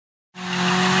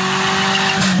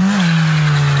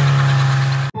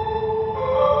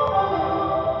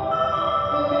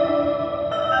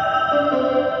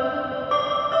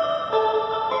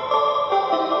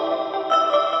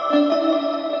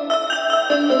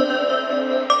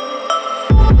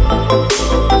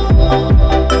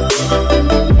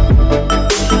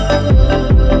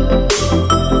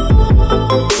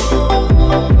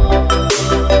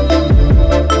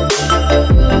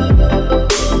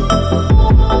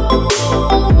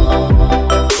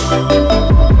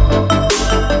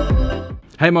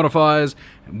Hey modifiers,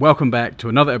 and welcome back to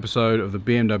another episode of the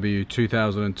BMW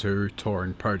 2002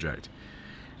 Touring Project.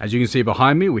 As you can see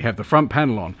behind me, we have the front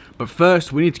panel on, but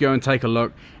first we need to go and take a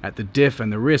look at the diff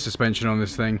and the rear suspension on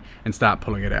this thing and start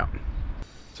pulling it out.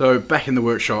 So back in the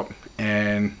workshop,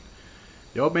 and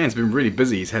the old man's been really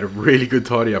busy. He's had a really good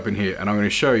tidy up in here, and I'm going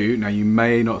to show you. Now you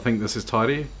may not think this is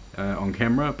tidy on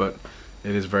camera, but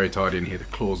it is very tidy in here. The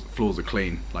floors are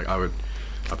clean. Like I'd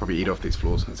probably eat off these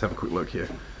floors. Let's have a quick look here.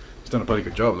 He's done a bloody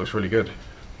good job. It looks really good.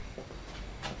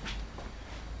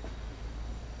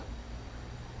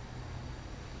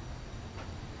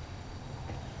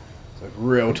 So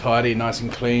real tidy, nice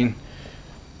and clean.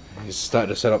 He's started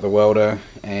to set up the welder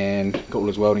and got all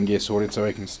his welding gear sorted so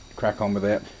he can crack on with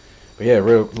that. But yeah,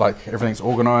 real, like, everything's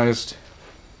organised.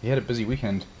 He had a busy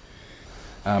weekend.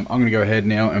 I'm going to go ahead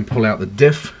now and pull out the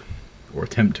diff, or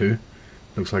attempt to.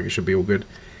 Looks like it should be all good.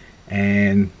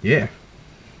 And yeah,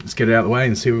 let's get it out of the way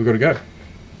and see where we've got to go.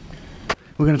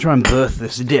 We're going to try and berth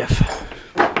this diff.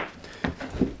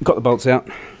 Got the bolts out.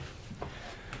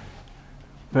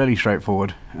 Fairly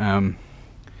straightforward. 2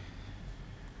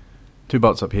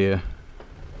 bolts up here,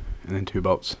 and then 2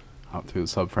 bolts up through the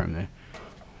subframe there.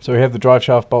 So we have the drive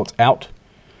shaft bolts out,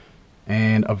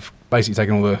 and I've basically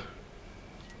taken all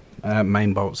the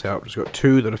main bolts out. Just got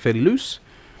 2 that are fairly loose.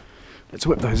 Let's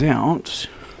whip those out,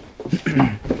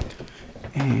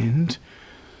 and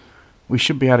we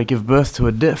should be able to give birth to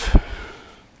a diff.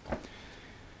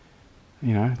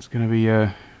 You know, it's going to be,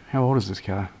 how old is this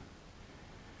car?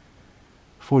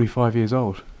 45 years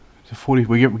old.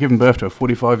 We're giving birth to a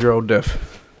 45-year-old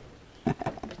diff.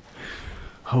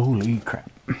 Holy crap.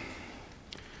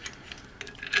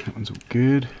 That one's all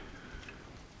good.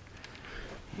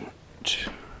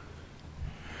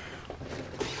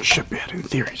 Should be able to, in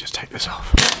theory, just take this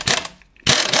off.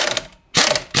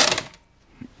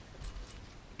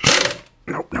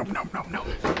 Nope, nope, nope, nope, nope.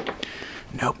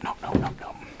 Nope, nope, nope, nope,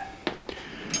 nope.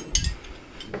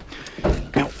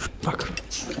 Ow, fuck.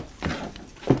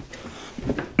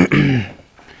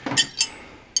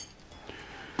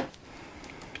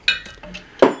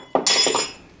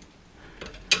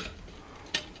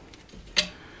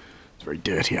 It's very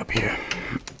dirty up here.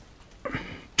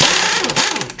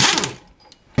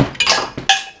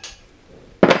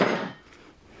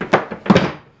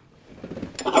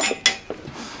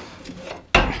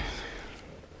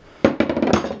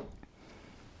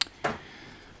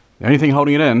 The only thing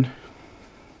holding it in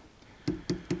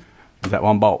is that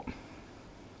one bolt.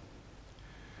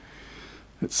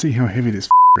 Let's see how heavy this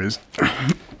is.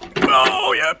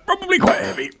 Oh yeah, probably quite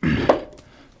heavy.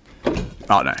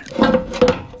 Oh no.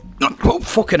 Oh,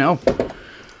 fucking hell.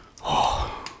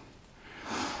 Oh.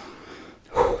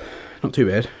 Not too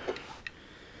bad.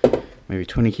 Maybe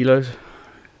 20 kilos.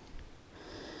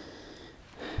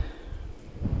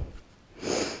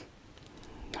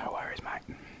 No worries,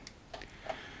 mate.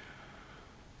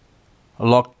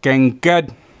 Looking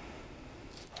good.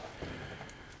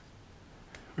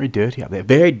 Very dirty up there,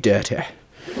 very dirty.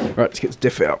 Right, let's get this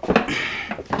diff out.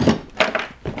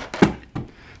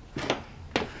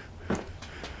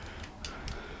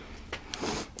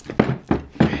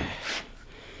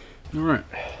 Alright.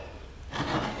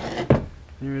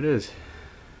 There it is.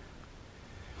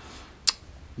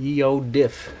 Ye old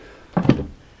diff.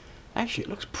 Actually, it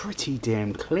looks pretty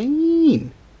damn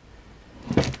clean.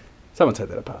 Someone take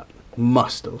that apart.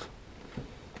 Must have.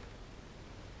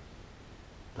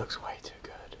 Looks way too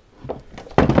good.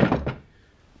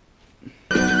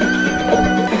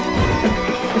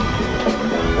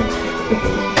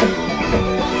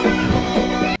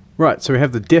 Right, so we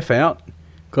have the diff out.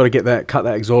 Got to get that, cut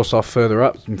that exhaust off further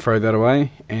up and throw that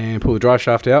away, and pull the drive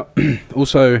shaft out.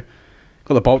 Also,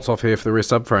 got the bolts off here for the rear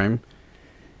subframe,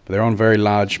 but they're on very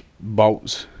large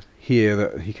bolts here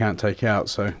that you can't take out.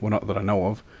 So, well, not that I know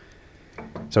of.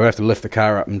 So we have to lift the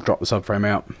car up and drop the subframe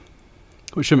out,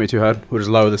 which shouldn't be too hard. We'll just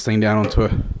lower this thing down onto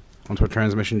a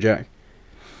transmission jack,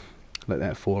 let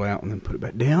that fall out, and then put it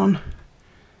back down.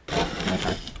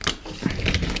 Okay.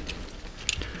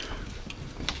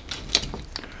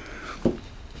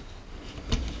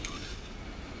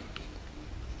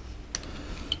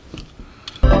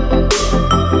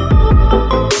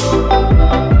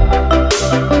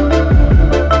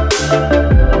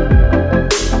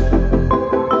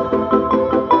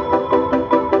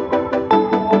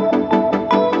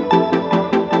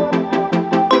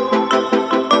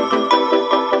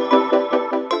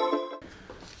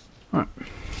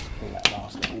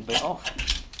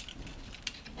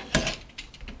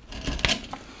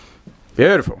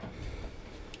 Beautiful.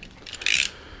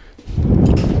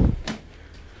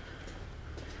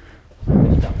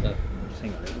 Lift up the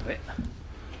thing a little bit.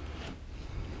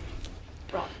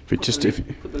 If it just, if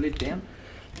put the lid down.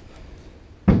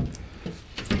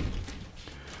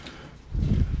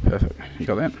 Perfect. You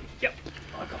got that? Yep,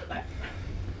 I got that.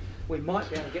 We might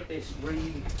be able to get this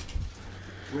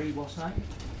what's name?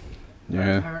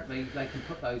 Yeah. Apparently they can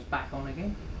put those back on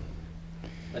again.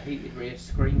 The heated rear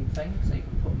screen thing, so you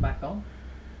can put them back on.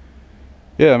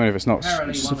 Yeah, I mean if it's not, Apparently one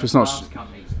if it's of the not, glass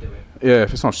companies do it. yeah,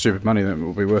 if it's not stupid money, then it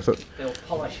will be worth it. They'll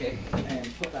polish it and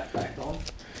put that back on.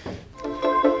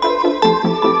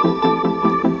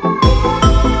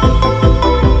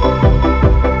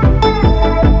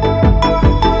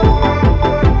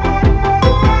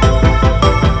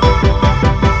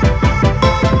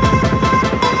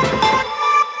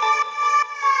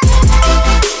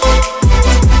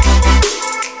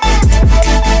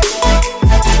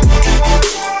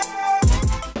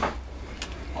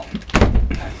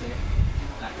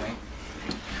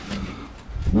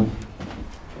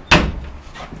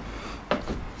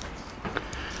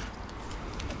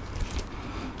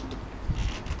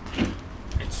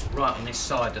 Right on this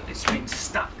side that this thing's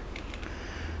stuck.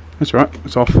 That's right,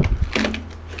 it's off.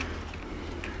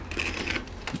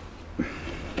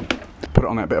 Put it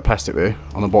on that bit of plastic there,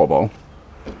 on the water bowl.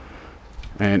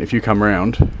 And if you come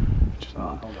round, just,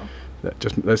 right, hold on.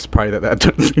 Let's pray that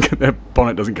that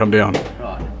bonnet doesn't come down.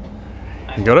 Right.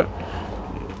 You got it?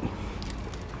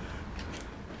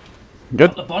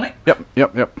 Good? Got the bonnet?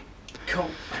 Yep. Cool.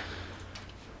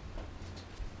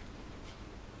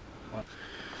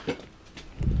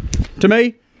 To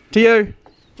me, to you,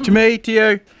 to me, to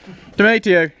you, to me, to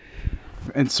you.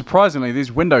 And surprisingly, this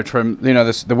window trim, you know,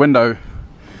 the window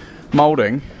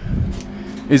moulding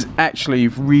is actually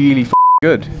really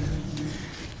good.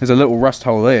 There's a little rust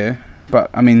hole there,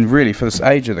 but I mean, really, for this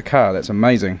age of the car, that's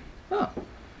amazing. Oh,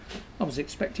 I was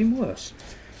expecting worse.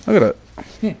 Look at it.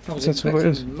 Yeah, I was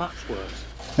expecting much worse.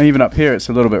 And even up here, it's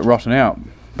a little bit rotten out,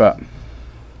 but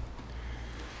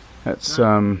it's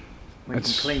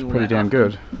it's pretty damn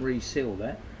good. Reseal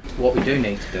that. What we do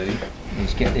need to do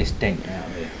is get this dent out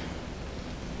of here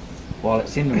while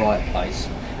it's in the right place.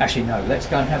 Actually, no. Let's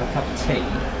go and have a cup of tea,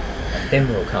 and then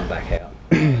we'll come back out.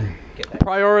 Get that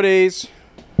Priorities.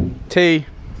 Tea.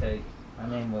 tea,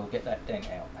 and then we'll get that dent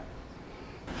out.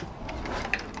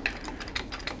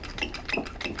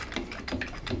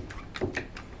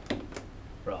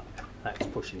 Right, that's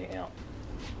pushing it out.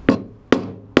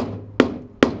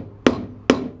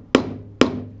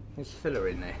 There's filler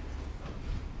in there.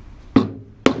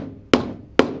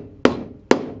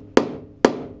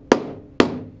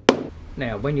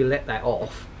 Now, when you let that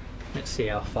off, let's see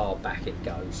how far back it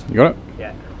goes. You got it?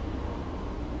 Yeah.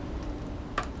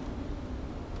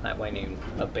 That went in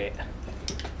a bit.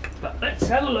 But let's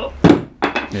have a look.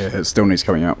 Yeah, it still needs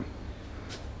coming out.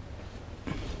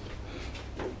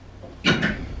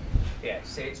 Yeah,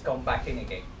 see, it's gone back in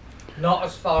again. Not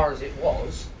as far as it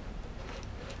was.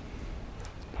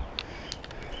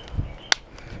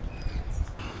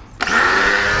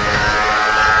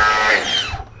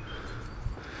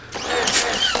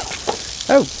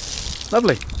 Oh,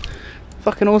 lovely.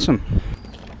 Fucking awesome.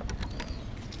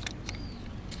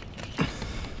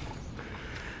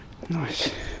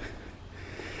 Nice.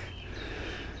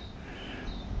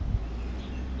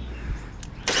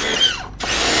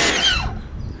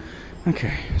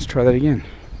 Okay, let's try that again.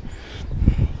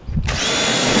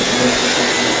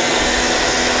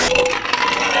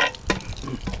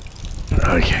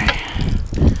 Okay.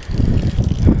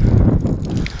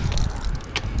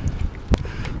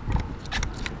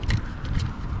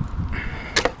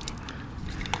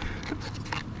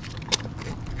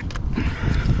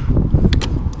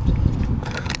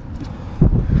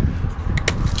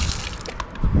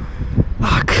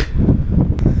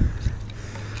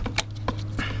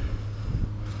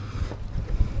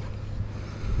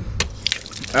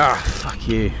 Ah, fuck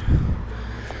you.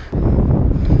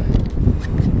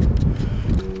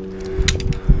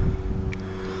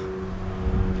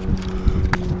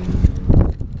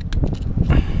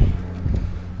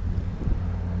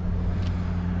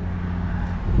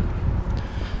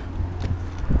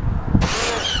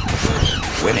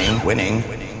 Winning.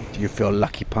 Do you feel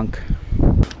lucky, punk?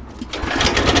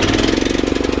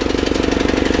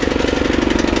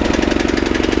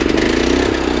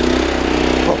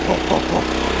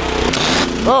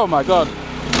 Oh my god.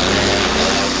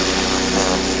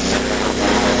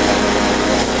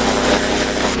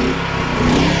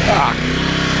 Ah.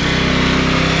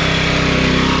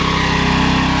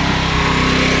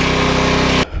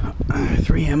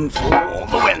 3M for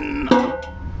the win.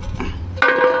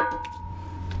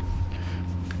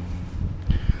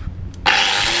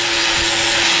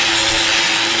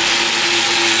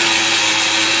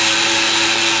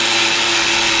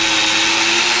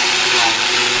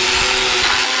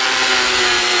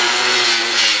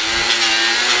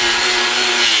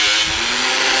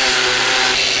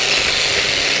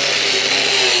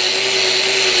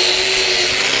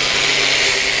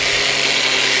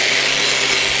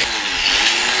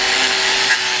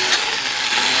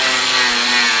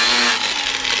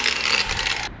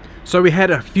 So we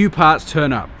had a few parts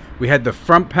turn up. We had the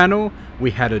front panel,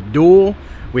 we had a door,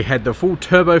 we had the full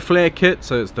turbo flare kit,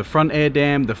 so it's the front air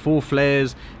dam, the full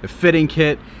flares, the fitting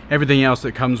kit, everything else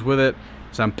that comes with it.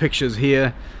 Some pictures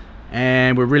here,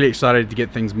 and we're really excited to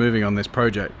get things moving on this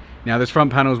project. Now this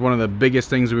front panel is one of the biggest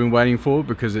things we've been waiting for,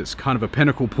 because it's kind of a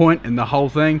pinnacle point in the whole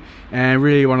thing, and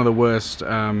really one of the worst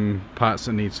parts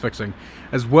that needs fixing.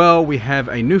 As well, we have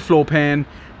a new floor pan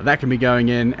that can be going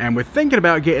in, and we're thinking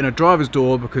about getting a driver's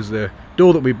door because the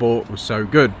door that we bought was so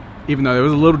good, even though there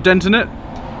was a little dent in it.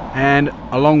 And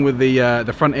along with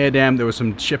the front air dam, there was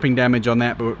some shipping damage on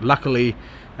that, but luckily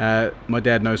my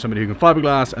dad knows somebody who can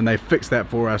fiberglass, and they fixed that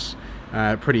for us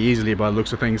pretty easily by the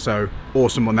looks of things, so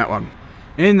awesome on that one.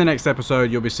 In the next episode,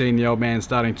 you'll be seeing the old man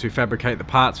starting to fabricate the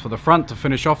parts for the front to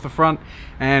finish off the front,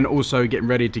 and also getting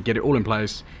ready to get it all in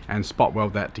place and spot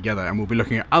weld that together. And we'll be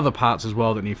looking at other parts as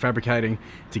well that need fabricating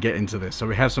to get into this. So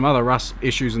we have some other rust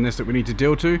issues in this that we need to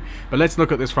deal to, but let's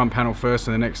look at this front panel first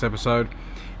in the next episode,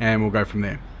 and we'll go from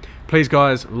there. Please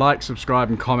guys, like, subscribe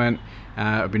and comment.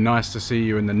 It'd be nice to see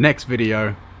you in the next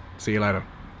video. See you later.